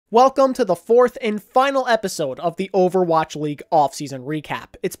Welcome to the fourth and final episode of the Overwatch League offseason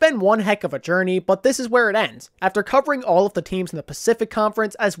recap. It's been one heck of a journey, but this is where it ends. After covering all of the teams in the Pacific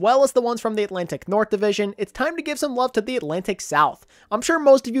Conference, as well as the ones from the Atlantic North Division, it's time to give some love to the Atlantic South. I'm sure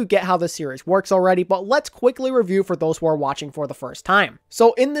most of you get how this series works already, but let's quickly review for those who are watching for the first time.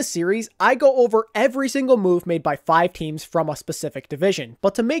 So in this series, I go over every single move made by 5 teams from a specific division,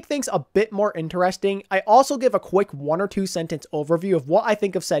 but to make things a bit more interesting, I also give a quick 1 or 2 sentence overview of what I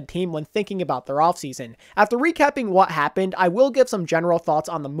think of said team when thinking about their offseason. After recapping what happened, I will give some general thoughts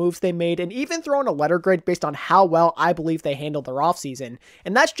on the moves they made and even throw in a letter grade based on how well I believe they handled their offseason.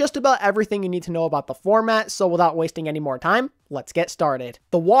 And that's just about everything you need to know about the format, so without wasting any more time, let's get started.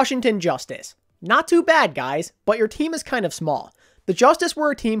 The Washington Justice. Not too bad, guys, but your team is kind of small. The Justice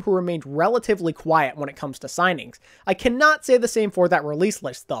were a team who remained relatively quiet when it comes to signings. I cannot say the same for that release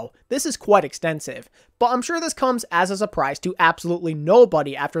list though, this is quite extensive, but I'm sure this comes as a surprise to absolutely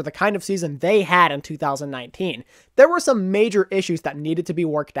nobody after the kind of season they had in 2019. There were some major issues that needed to be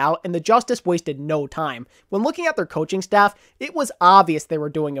worked out, and the Justice wasted no time. When looking at their coaching staff, it was obvious they were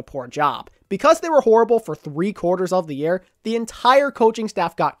doing a poor job. Because they were horrible for 3/4 of the year, the entire coaching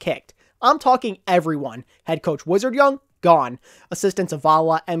staff got kicked. I'm talking everyone. Head coach Wizard Young, gone. Assistants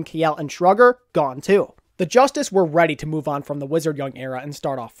Avala, MKL, and Shrugger, gone too. The Justice were ready to move on from the Wizard Young era and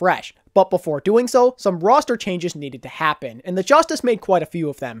start off fresh. But before doing so, some roster changes needed to happen, and the Justice made quite a few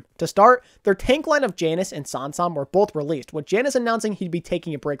of them. To start, their tank line of Janus and Sansom were both released, with Janus announcing he'd be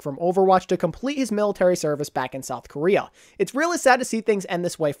taking a break from Overwatch to complete his military service back in South Korea. It's really sad to see things end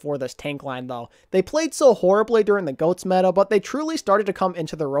this way for this tank line though. They played so horribly during the GOATS meta, but they truly started to come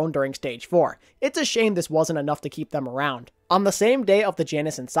into their own during Stage 4. It's a shame this wasn't enough to keep them around. On the same day of the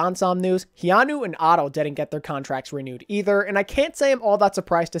Janus and Sansom news, Hyanu and Otto didn't get their contracts renewed either, and I can't say I'm all that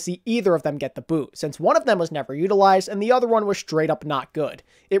surprised to see either of them get the boot, since one of them was never utilized and the other one was straight up not good.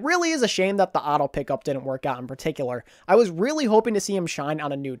 It really is a shame that the Otto pickup didn't work out in particular. I was really hoping to see him shine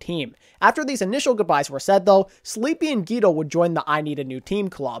on a new team. After these initial goodbyes were said though, Sleepy and Guido would join the I Need a New Team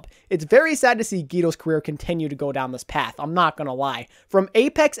club. It's very sad to see Guido's career continue to go down this path, I'm not gonna lie. From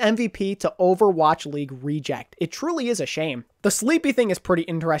Apex MVP to Overwatch League reject, it truly is a shame. The Sleepy thing is pretty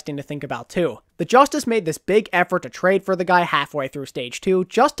interesting to think about too. The Justice made this big effort to trade for the guy halfway through Stage 2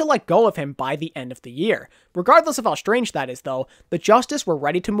 just to let go of him by the end of the year. Regardless of how strange that is though, the Justice were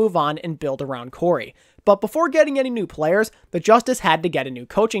ready to move on and build around Corey. But before getting any new players, the Justice had to get a new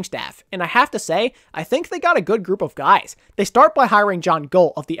coaching staff, and I have to say, I think they got a good group of guys. They start by hiring John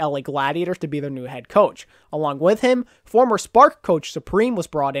Golt of the LA Gladiators to be their new head coach. Along with him, former Spark coach Supreme was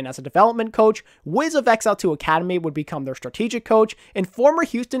brought in as a development coach, Wiz of XL2 Academy would become their strategic coach, and former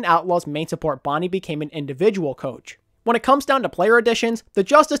Houston Outlaws main support Bonnie became an individual coach. When it comes down to player additions, the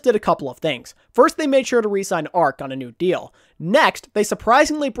Justice did a couple of things. First, they made sure to re-sign Arc on a new deal. Next, they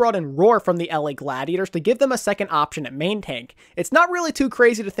surprisingly brought in Roar from the LA Gladiators to give them a second option at main tank. It's not really too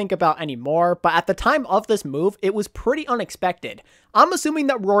crazy to think about anymore, but at the time of this move, it was pretty unexpected. I'm assuming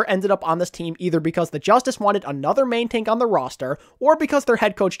that Roar ended up on this team either because the Justice wanted another main tank on the roster, or because their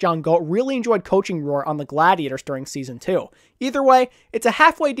head coach John Goat really enjoyed coaching Roar on the Gladiators during Season 2. Either way, it's a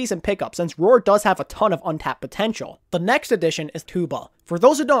halfway decent pickup since Roar does have a ton of untapped potential. The next addition is Tuba. For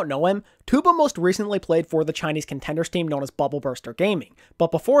those who don't know him, Tuba most recently played for the Chinese contenders team known as Bubble Burster Gaming,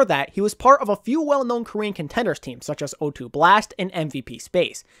 but before that, he was part of a few well-known Korean contenders teams such as O2 Blast and MVP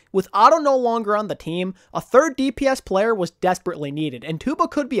Space. With Otto no longer on the team, a third DPS player was desperately needed, and Tuba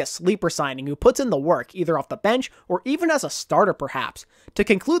could be a sleeper signing who puts in the work, either off the bench or even as a starter perhaps. To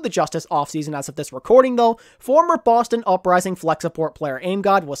conclude the Justice offseason as of this recording though, former Boston Uprising flex support player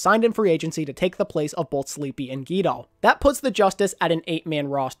AimGod was signed in free agency to take the place of both Sleepy and Guido. That puts the Justice at an 8-man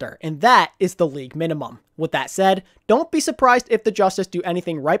roster, and that is the league minimum. With that said, don't be surprised if the Justice do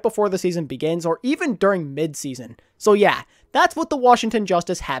anything right before the season begins or even during mid-season. So yeah, that's what the Washington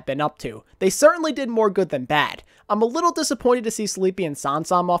Justice had been up to. They certainly did more good than bad. I'm a little disappointed to see Sleepy and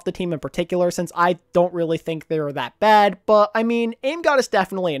Sansom off the team in particular since I don't really think they were that bad, but I mean, AimGod is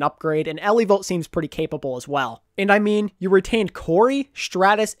definitely an upgrade and Elivote seems pretty capable as well. And I mean, you retained Corey,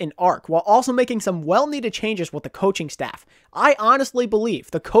 Stratus, and Arc while also making some well-needed changes with the coaching staff. I honestly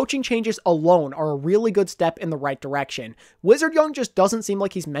believe the coaching changes alone are a really good step in the right direction. Wizard Young just doesn't seem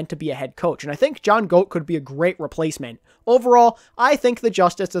like he's meant to be a head coach, and I think John Goat could be a great replacement. Overall, I think the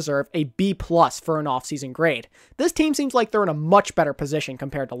Justice deserve a B+ for an offseason grade. This team seems like they're in a much better position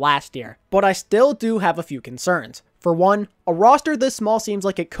compared to last year, but I still do have a few concerns. For one, a roster this small seems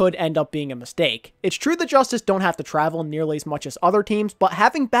like it could end up being a mistake. It's true the Justice don't have to travel nearly as much as other teams, but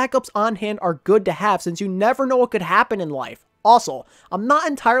having backups on hand are good to have since you never know what could happen in life. Also, I'm not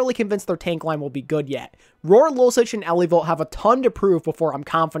entirely convinced their tank line will be good yet. Roar, Lulsic, and Elivolt have a ton to prove before I'm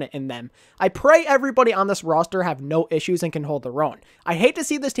confident in them. I pray everybody on this roster have no issues and can hold their own. I hate to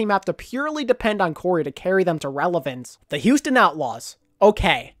see this team have to purely depend on Corey to carry them to relevance. The Houston Outlaws.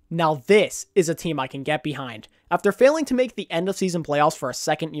 Okay, now this is a team I can get behind. After failing to make the end of season playoffs for a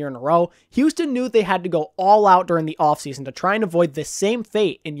second year in a row, Houston knew they had to go all out during the offseason to try and avoid the same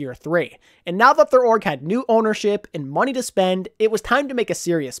fate in year 3. And now that their org had new ownership and money to spend, it was time to make a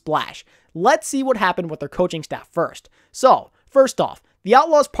serious splash. Let's see what happened with their coaching staff first. So, first off, the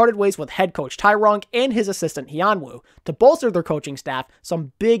Outlaws parted ways with head coach Tyrong and his assistant Hyunwoo. To bolster their coaching staff,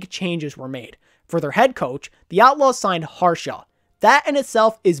 some big changes were made. For their head coach, the Outlaws signed Harsha. That in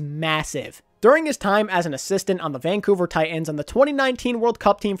itself is massive. During his time as an assistant on the Vancouver Titans and the 2019 World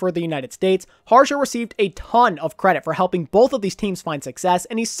Cup team for the United States, Harsha received a ton of credit for helping both of these teams find success,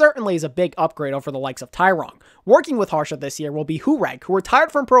 and he certainly is a big upgrade over the likes of Tyrong. Working with Harsha this year will be Hureg, who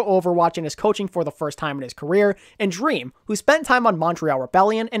retired from Pro Overwatch and is coaching for the first time in his career, and Dream, who spent time on Montreal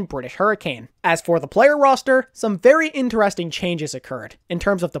Rebellion and British Hurricane. As for the player roster, some very interesting changes occurred. In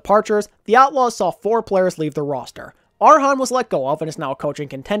terms of departures, the Outlaws saw 4 players leave the roster. Arhan was let go of and is now coaching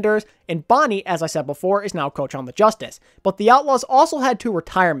Contenders, and Bonnie, as I said before, is now coach on the Justice. But the Outlaws also had 2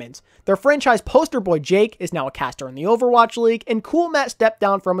 retirements. Their franchise poster boy Jake is now a caster in the Overwatch League, and Cool Matt stepped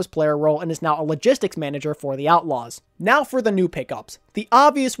down from his player role and is now a logistics manager for the Outlaws. Now for the new pickups. The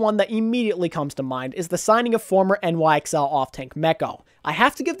obvious one that immediately comes to mind is the signing of former NYXL off-tank Meko. I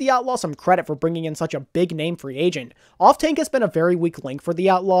have to give the Outlaws some credit for bringing in such a big name free agent. Off-tank has been a very weak link for the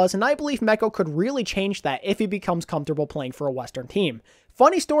Outlaws, and I believe Meko could really change that if he becomes comfortable playing for a Western team.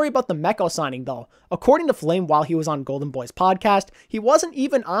 Funny story about the Meko signing though. According to Flame while he was on Golden Boy's podcast, he wasn't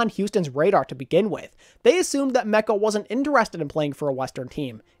even on Houston's radar to begin with. They assumed that Meko wasn't interested in playing for a Western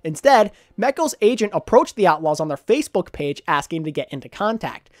team. Instead, Meko's agent approached the Outlaws on their Facebook page asking to get into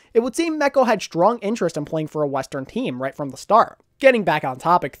contact. It would seem Meko had strong interest in playing for a Western team right from the start. Getting back on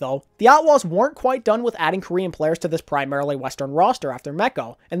topic though, the Outlaws weren't quite done with adding Korean players to this primarily Western roster after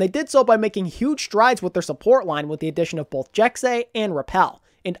Meko, and they did so by making huge strides with their support line with the addition of both Jexay and Repel.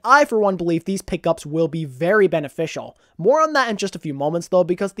 And I for one believe these pickups will be very beneficial. More on that in just a few moments though,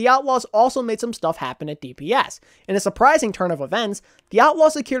 because the Outlaws also made some stuff happen at DPS. In a surprising turn of events, the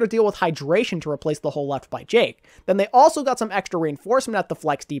Outlaws secured a deal with Hydration to replace the hole left by Jake. Then they also got some extra reinforcement at the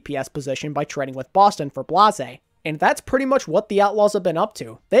flex DPS position by trading with Boston for Blase. And that's pretty much what the Outlaws have been up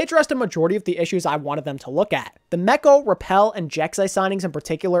to. They addressed a majority of the issues I wanted them to look at. The Meko, Repel, and Jexay signings in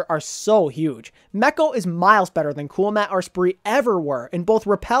particular are so huge. Meko is miles better than Cool Matt or Spree ever were, and both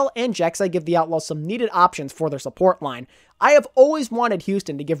Repel and Jexay give the Outlaws some needed options for their support line. I have always wanted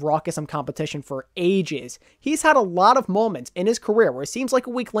Houston to give Rocket some competition for ages. He's had a lot of moments in his career where he seems like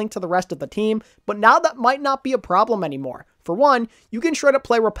a weak link to the rest of the team, but now that might not be a problem anymore. For one, you can straight up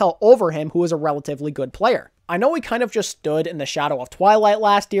play Repel over him, who is a relatively good player. I know he kind of just stood in the shadow of Twilight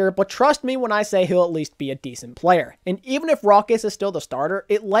last year, but trust me when I say he'll at least be a decent player. And even if Raucus is still the starter,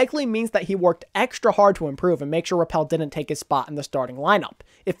 it likely means that he worked extra hard to improve and make sure Repel didn't take his spot in the starting lineup.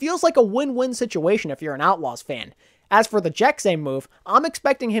 It feels like a win-win situation if you're an Outlaws fan. As for the Jexay move, I'm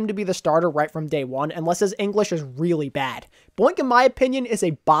expecting him to be the starter right from day one unless his English is really bad. Boink, in my opinion, is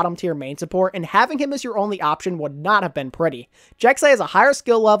a bottom tier main support, and having him as your only option would not have been pretty. Jexay has a higher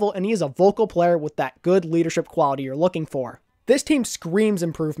skill level, and he is a vocal player with that good leadership quality you're looking for. This team screams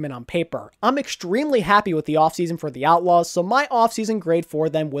improvement on paper. I'm extremely happy with the offseason for the Outlaws, so my offseason grade for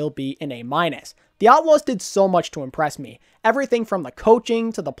them will be an A-. The Outlaws did so much to impress me. Everything from the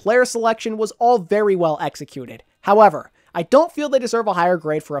coaching to the player selection was all very well executed. However, I don't feel they deserve a higher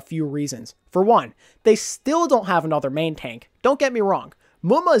grade for a few reasons. For one, they still don't have another main tank. Don't get me wrong.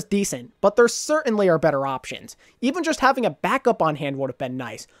 Muma is decent, but there certainly are better options. Even just having a backup on hand would have been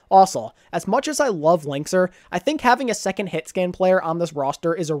nice. Also, as much as I love Linkser, I think having a second hit scan player on this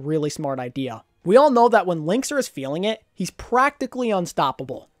roster is a really smart idea. We all know that when Linkser is feeling it, he's practically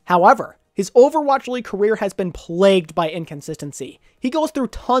unstoppable. However, his Overwatch League career has been plagued by inconsistency. He goes through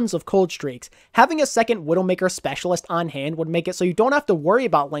tons of cold streaks. Having a second Widowmaker specialist on hand would make it so you don't have to worry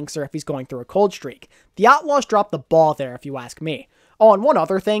about Linkser if he's going through a cold streak. The Outlaws dropped the ball there if you ask me. Oh, and one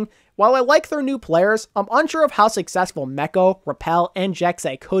other thing, while I like their new players, I'm unsure of how successful Meko, Repel, and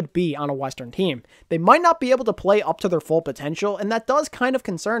Jexay could be on a Western team. They might not be able to play up to their full potential, and that does kind of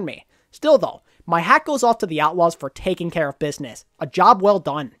concern me. Still though, my hat goes off to the Outlaws for taking care of business. A job well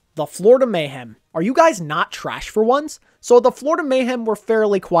done. The Florida Mayhem. Are you guys not trash for once? So the Florida Mayhem were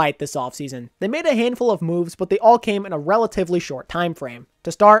fairly quiet this offseason. They made a handful of moves, but they all came in a relatively short time frame.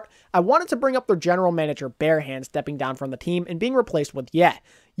 To start, I wanted to bring up their general manager Bearhand stepping down from the team and being replaced with Ye.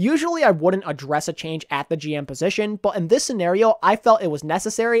 Usually I wouldn't address a change at the GM position, but in this scenario, I felt it was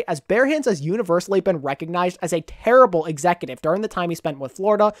necessary as Bearhands has universally been recognized as a terrible executive during the time he spent with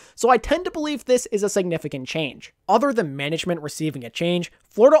Florida, so I tend to believe this is a significant change. Other than management receiving a change,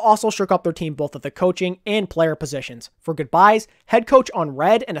 Florida also shook up their team both at the coaching and player positions. For goodbyes, head coach on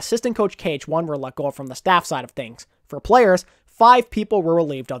Red and assistant coach KH1 were let go from the staff side of things. For players, 5 people were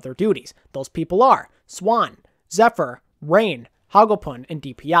relieved of their duties. Those people are Swan, Zephyr, Rain, Hagopun, and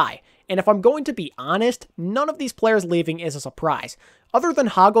DPI. And if I'm going to be honest, none of these players leaving is a surprise. Other than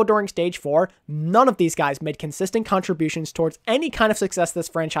Hago during Stage 4, none of these guys made consistent contributions towards any kind of success this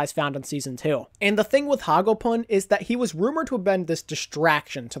franchise found in Season 2. And the thing with Hagopun is that he was rumored to have been this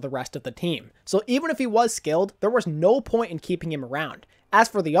distraction to the rest of the team. So even if he was skilled, there was no point in keeping him around. As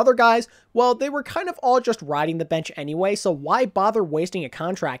for the other guys, well, they were kind of all just riding the bench anyway, so why bother wasting a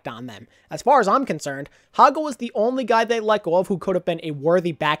contract on them? As far as I'm concerned, Hago was the only guy they let go of who could have been a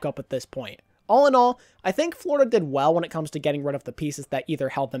worthy backup at this point. All in all, I think Florida did well when it comes to getting rid of the pieces that either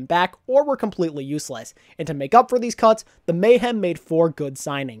held them back or were completely useless. And to make up for these cuts, the Mayhem made 4 good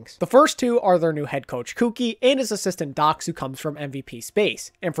signings. The first 2 are their new head coach Kuki and his assistant Dox, who comes from MVP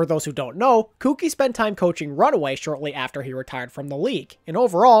Space. And for those who don't know, Kuki spent time coaching Runaway shortly after he retired from the league. And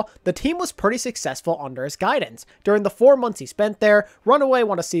overall, the team was pretty successful under his guidance. During the 4 months he spent there, Runaway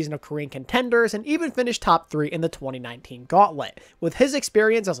won a season of Korean contenders and even finished top 3 in the 2019 Gauntlet. With his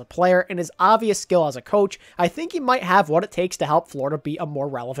experience as a player and his obvious skill as a coach, I think he might have what it takes to help Florida be a more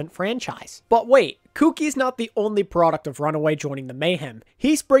relevant franchise. But wait, Kuki's not the only product of Runaway joining the Mayhem.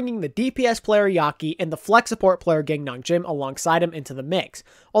 He's bringing the DPS player Yaki and the flex support player Gangnam Jim alongside him into the mix.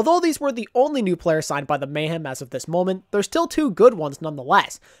 Although these were the only new players signed by the Mayhem as of this moment, there's still 2 good ones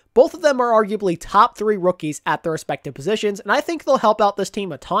nonetheless. Both of them are arguably top 3 rookies at their respective positions, and I think they'll help out this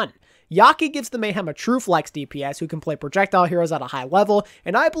team a ton. Yaki gives the Mayhem a true flex DPS who can play projectile heroes at a high level,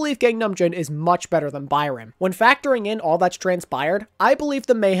 and I believe Gangnam Jin is much better than Byram. When factoring in all that's transpired, I believe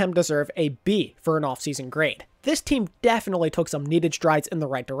the Mayhem deserve a B for an off-season grade. This team definitely took some needed strides in the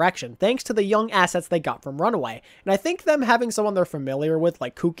right direction, thanks to the young assets they got from Runaway, and I think them having someone they're familiar with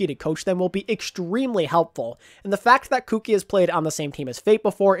like Kuki to coach them will be extremely helpful, and the fact that Kuki has played on the same team as Fate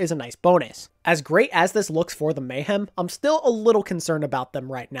before is a nice bonus. As great as this looks for the Mayhem, I'm still a little concerned about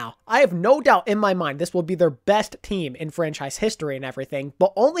them right now. I have no doubt in my mind this will be their best team in franchise history and everything,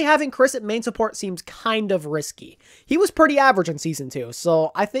 but only having Chris at main support seems kind of risky. He was pretty average in Season 2,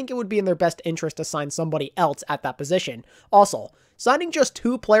 so I think it would be in their best interest to sign somebody else at that position. Also, signing just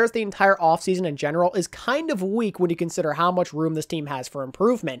 2 players the entire offseason in general is kind of weak when you consider how much room this team has for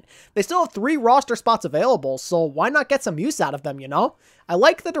improvement. They still have 3 roster spots available, so why not get some use out of them, you know? I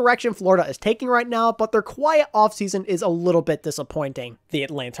like the direction Florida is taking right now, but their quiet offseason is a little bit disappointing. The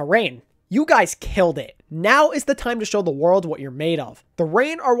Atlanta Reign. You guys killed it. Now is the time to show the world what you're made of. The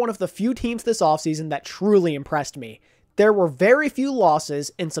Reign are one of the few teams this offseason that truly impressed me. There were very few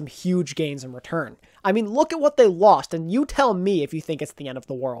losses and some huge gains in return. I mean, look at what they lost, and you tell me if you think it's the end of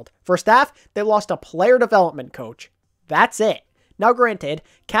the world. For staff, they lost a player development coach. That's it. Now granted,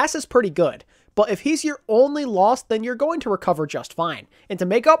 Cass is pretty good, but if he's your only loss, then you're going to recover just fine. And to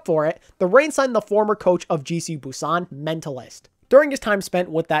make up for it, the Reign signed the former coach of GC Busan, Mentalist. During his time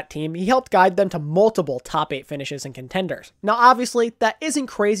spent with that team, he helped guide them to multiple top 8 finishes and contenders. Now obviously, that isn't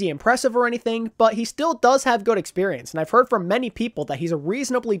crazy impressive or anything, but he still does have good experience, and I've heard from many people that he's a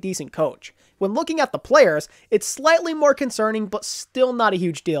reasonably decent coach. When looking at the players, it's slightly more concerning, but still not a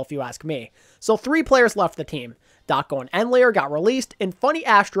huge deal if you ask me. So 3 players left the team. Dako and Enlayer got released, and Funny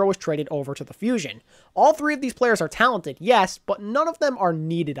Astro was traded over to the Fusion. All 3 of these players are talented, yes, but none of them are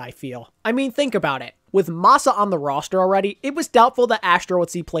needed, I feel. I mean, think about it. With Masa on the roster already, it was doubtful that Astro would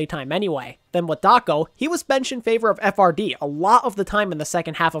see playtime anyway. Then with Dako, he was benched in favor of FRD a lot of the time in the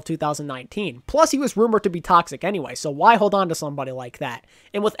second half of 2019. Plus, he was rumored to be toxic anyway, so why hold on to somebody like that?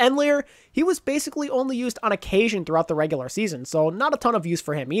 And with Enlayer, he was basically only used on occasion throughout the regular season, so not a ton of use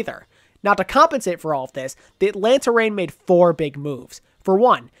for him either. Now to compensate for all of this, the Atlanta Reign made 4 big moves. For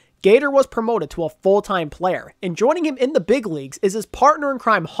one, Gator was promoted to a full-time player, and joining him in the big leagues is his partner in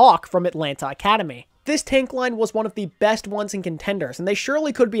crime Hawk from Atlanta Academy. This tank line was one of the best ones in contenders, and they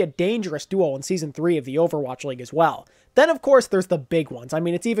surely could be a dangerous duo in Season 3 of the Overwatch League as well. Then of course there's the big ones. I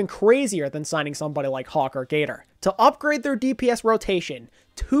mean, it's even crazier than signing somebody like Hawk or Gator. To upgrade their DPS rotation,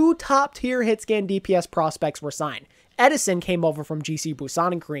 2 top-tier hitscan DPS prospects were signed. Edison came over from GC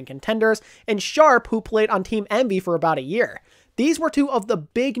Busan and Korean Contenders, and Sharp, who played on Team Envy for about a year. These were two of the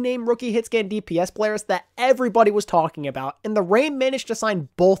big-name rookie hitscan DPS players that everybody was talking about, and the Reign managed to sign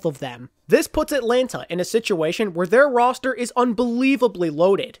both of them. This puts Atlanta in a situation where their roster is unbelievably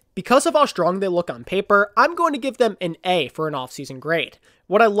loaded. Because of how strong they look on paper, I'm going to give them an A for an offseason grade.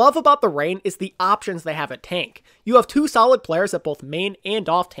 What I love about the Reign is the options they have at tank. You have two solid players at both main and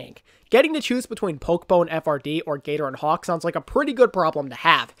off tank. Getting to choose between Pokeball and FRD or Gator and Hawk sounds like a pretty good problem to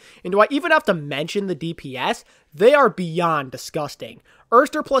have. And do I even have to mention the DPS? They are beyond disgusting.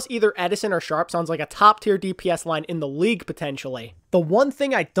 Erster plus either Edison or Sharp sounds like a top tier DPS line in the league potentially. The one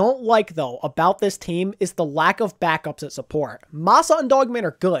thing I don't like though about this team is the lack of backups at support. Masa and Dogman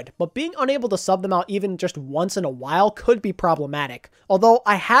are good, but being unable to sub them out even just once in a while could be problematic. Although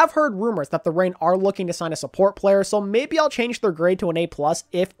I have heard rumors that the Reign are looking to sign a support player, so maybe I'll change their grade to an A+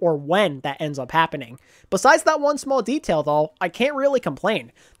 if or when that ends up happening. Besides that one small detail though, I can't really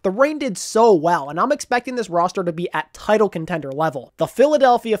complain. The Reign did so well, and I'm expecting this roster to be at title contender level. The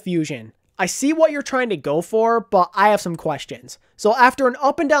Philadelphia Fusion. I see what you're trying to go for, but I have some questions. So after an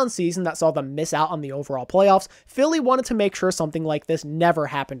up and down season that saw them miss out on the overall playoffs, Philly wanted to make sure something like this never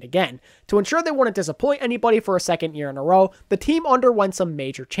happened again. To ensure they wouldn't disappoint anybody for a second year in a row, the team underwent some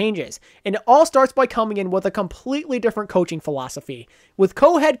major changes. And it all starts by coming in with a completely different coaching philosophy. With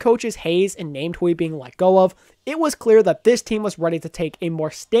co-head coaches Hayes and Namehui being let go of, it was clear that this team was ready to take a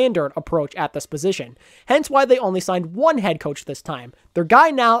more standard approach at this position. Hence why they only signed one head coach this time. Their guy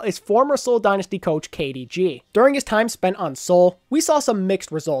now is former Seoul Dynasty coach KDG. During his time spent on Seoul, we saw some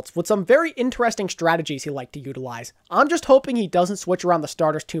mixed results with some very interesting strategies he liked to utilize. I'm just hoping he doesn't switch around the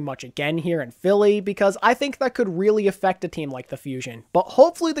starters too much again here in Philly, because I think that could really affect a team like the Fusion. But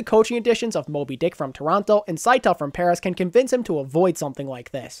hopefully the coaching additions of Moby Dick from Toronto and Saito from Paris can convince him to avoid something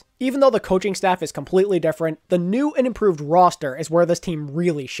like this. Even though the coaching staff is completely different, the new and improved roster is where this team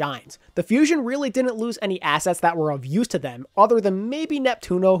really shines. The Fusion really didn't lose any assets that were of use to them, other than maybe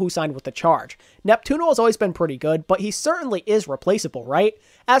Neptuno, who signed with the Charge. Neptuno has always been pretty good, but he certainly is replaceable, right?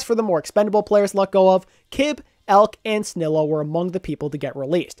 As for the more expendable players let go of, Kib, Elk, and Snillo were among the people to get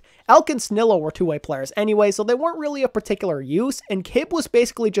released. Elk and Snillo were two-way players anyway, so they weren't really of particular use, and Kib was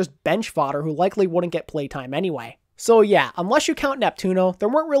basically just bench fodder who likely wouldn't get playtime anyway. So yeah, unless you count Neptuno, there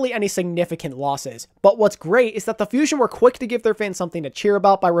weren't really any significant losses. But what's great is that the Fusion were quick to give their fans something to cheer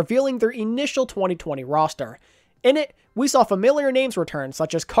about by revealing their initial 2020 roster. In it, we saw familiar names return,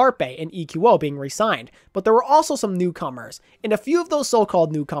 such as Carpe and EQO being re-signed, but there were also some newcomers, and a few of those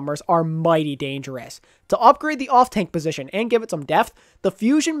so-called newcomers are mighty dangerous. To upgrade the off-tank position and give it some depth, the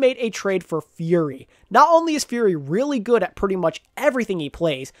Fusion made a trade for Fury. Not only is Fury really good at pretty much everything he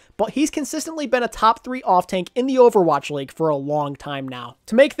plays, but he's consistently been a top 3 off-tank in the Overwatch League for a long time now.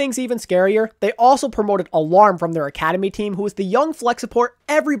 To make things even scarier, they also promoted Alarm from their academy team, who is the young flex support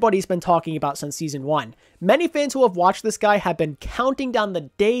everybody's been talking about since Season 1. Many fans who have watched this guy have been counting down the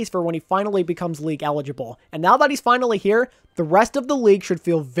days for when he finally becomes league eligible, and now that he's finally here, the rest of the league should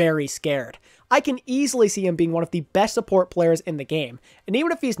feel very scared. I can easily see him being one of the best support players in the game, and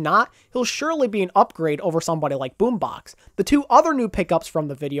even if he's not, he'll surely be an upgrade over somebody like Boombox. The two other new pickups from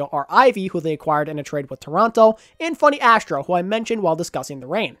the video are Ivy, who they acquired in a trade with Toronto, and Funny Astro, who I mentioned while discussing the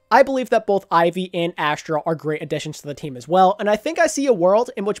Reign. I believe that both Ivy and Astro are great additions to the team as well, and I think I see a world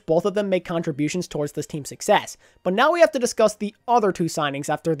in which both of them make contributions towards this team's success. But now we have to discuss the other two signings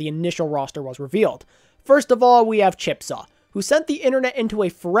after the initial roster was revealed. First of all, we have Chipsa, who sent the internet into a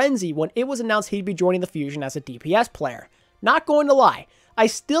frenzy when it was announced he'd be joining the Fusion as a DPS player. Not going to lie, I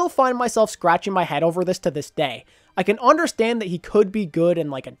still find myself scratching my head over this to this day. I can understand that he could be good in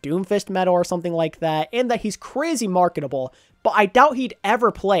like a Doomfist meta or something like that, and that he's crazy marketable, but I doubt he'd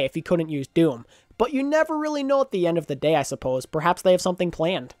ever play if he couldn't use Doom. But you never really know at the end of the day, I suppose. Perhaps they have something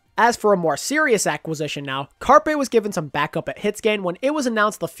planned. As for a more serious acquisition now, Carpe was given some backup at Hitscan when it was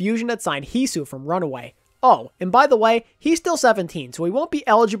announced the Fusion had signed Hisu from Runaway. Oh, and by the way, he's still 17, so he won't be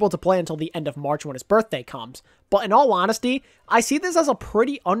eligible to play until the end of March when his birthday comes. But in all honesty, I see this as a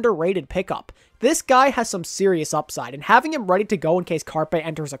pretty underrated pickup. This guy has some serious upside, and having him ready to go in case Carpe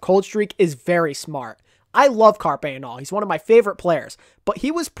enters a cold streak is very smart. I love Carpe and all, he's one of my favorite players, but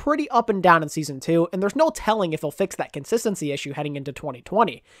he was pretty up and down in Season 2, and there's no telling if he'll fix that consistency issue heading into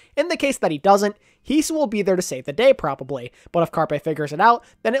 2020. In the case that he doesn't, Hisu will be there to save the day probably, but if Carpe figures it out,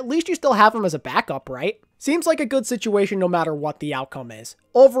 then at least you still have him as a backup, right? Seems like a good situation no matter what the outcome is.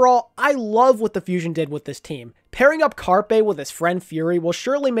 Overall, I love what the Fusion did with this team. Pairing up Carpe with his friend Fury will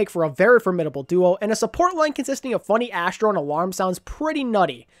surely make for a very formidable duo, and a support line consisting of Funny Astro and Alarm sounds pretty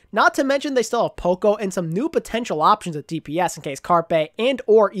nutty. Not to mention they still have Poco and some new potential options at DPS in case Carpe and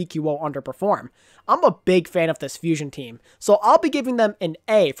or EQO underperform. I'm a big fan of this Fusion team, so I'll be giving them an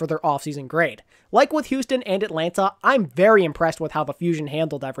A for their offseason grade. Like with Houston and Atlanta, I'm very impressed with how the Fusion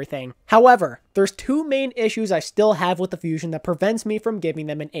handled everything. However, there's two main issues I still have with the Fusion that prevents me from giving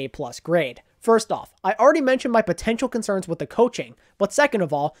them an A+ grade. First off, I already mentioned my potential concerns with the coaching, but second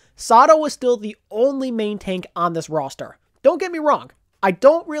of all, Sato is still the only main tank on this roster. Don't get me wrong, I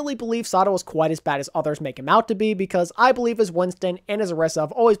don't really believe Sato is quite as bad as others make him out to be, because I believe his Winston and his Orisa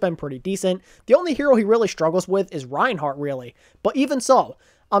have always been pretty decent. The only hero he really struggles with is Reinhardt really, but even so,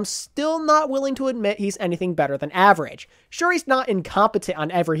 I'm still not willing to admit he's anything better than average. Sure, he's not incompetent on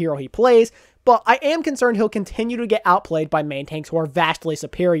every hero he plays, but I am concerned he'll continue to get outplayed by main tanks who are vastly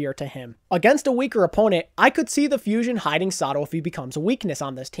superior to him. Against a weaker opponent, I could see the Fusion hiding Sato if he becomes a weakness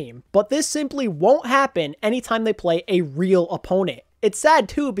on this team, but this simply won't happen anytime they play a real opponent. It's sad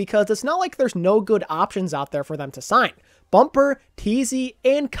too because it's not like there's no good options out there for them to sign. Bumper, TZ,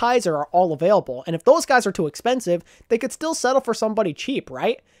 and Kaiser are all available, and if those guys are too expensive, they could still settle for somebody cheap,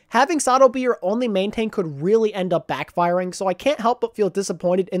 right? Having Sato be your only main tank could really end up backfiring, so I can't help but feel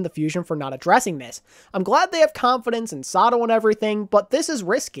disappointed in the Fusion for not addressing this. I'm glad they have confidence in Sato and everything, but this is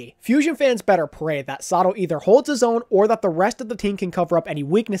risky. Fusion fans better pray that Sato either holds his own or that the rest of the team can cover up any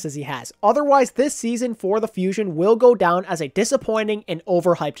weaknesses he has. Otherwise, this season for the Fusion will go down as a disappointing and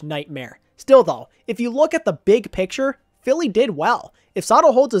overhyped nightmare. Still though, if you look at the big picture, Philly did well. If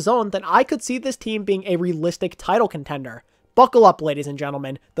Sato holds his own, then I could see this team being a realistic title contender. Buckle up, ladies and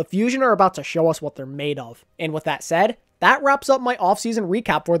gentlemen. The Fusion are about to show us what they're made of. And with that said, that wraps up my offseason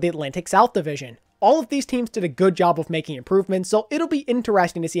recap for the Atlantic South Division. All of these teams did a good job of making improvements, so it'll be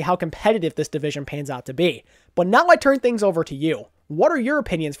interesting to see how competitive this division pans out to be. But now I turn things over to you. What are your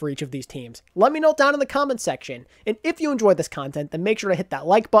opinions for each of these teams? Let me know down in the comments section. And if you enjoyed this content, then make sure to hit that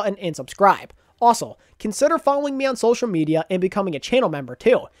like button and subscribe. Also, consider following me on social media and becoming a channel member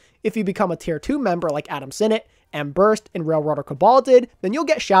too. If you become a tier 2 member like Adam Sinnott, M. Burst, and Railroader Cabal did, then you'll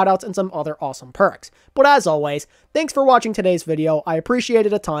get shoutouts and some other awesome perks. But as always, thanks for watching today's video, I appreciate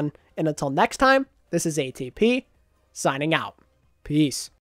it a ton, and until next time, this is ATP, signing out. Peace.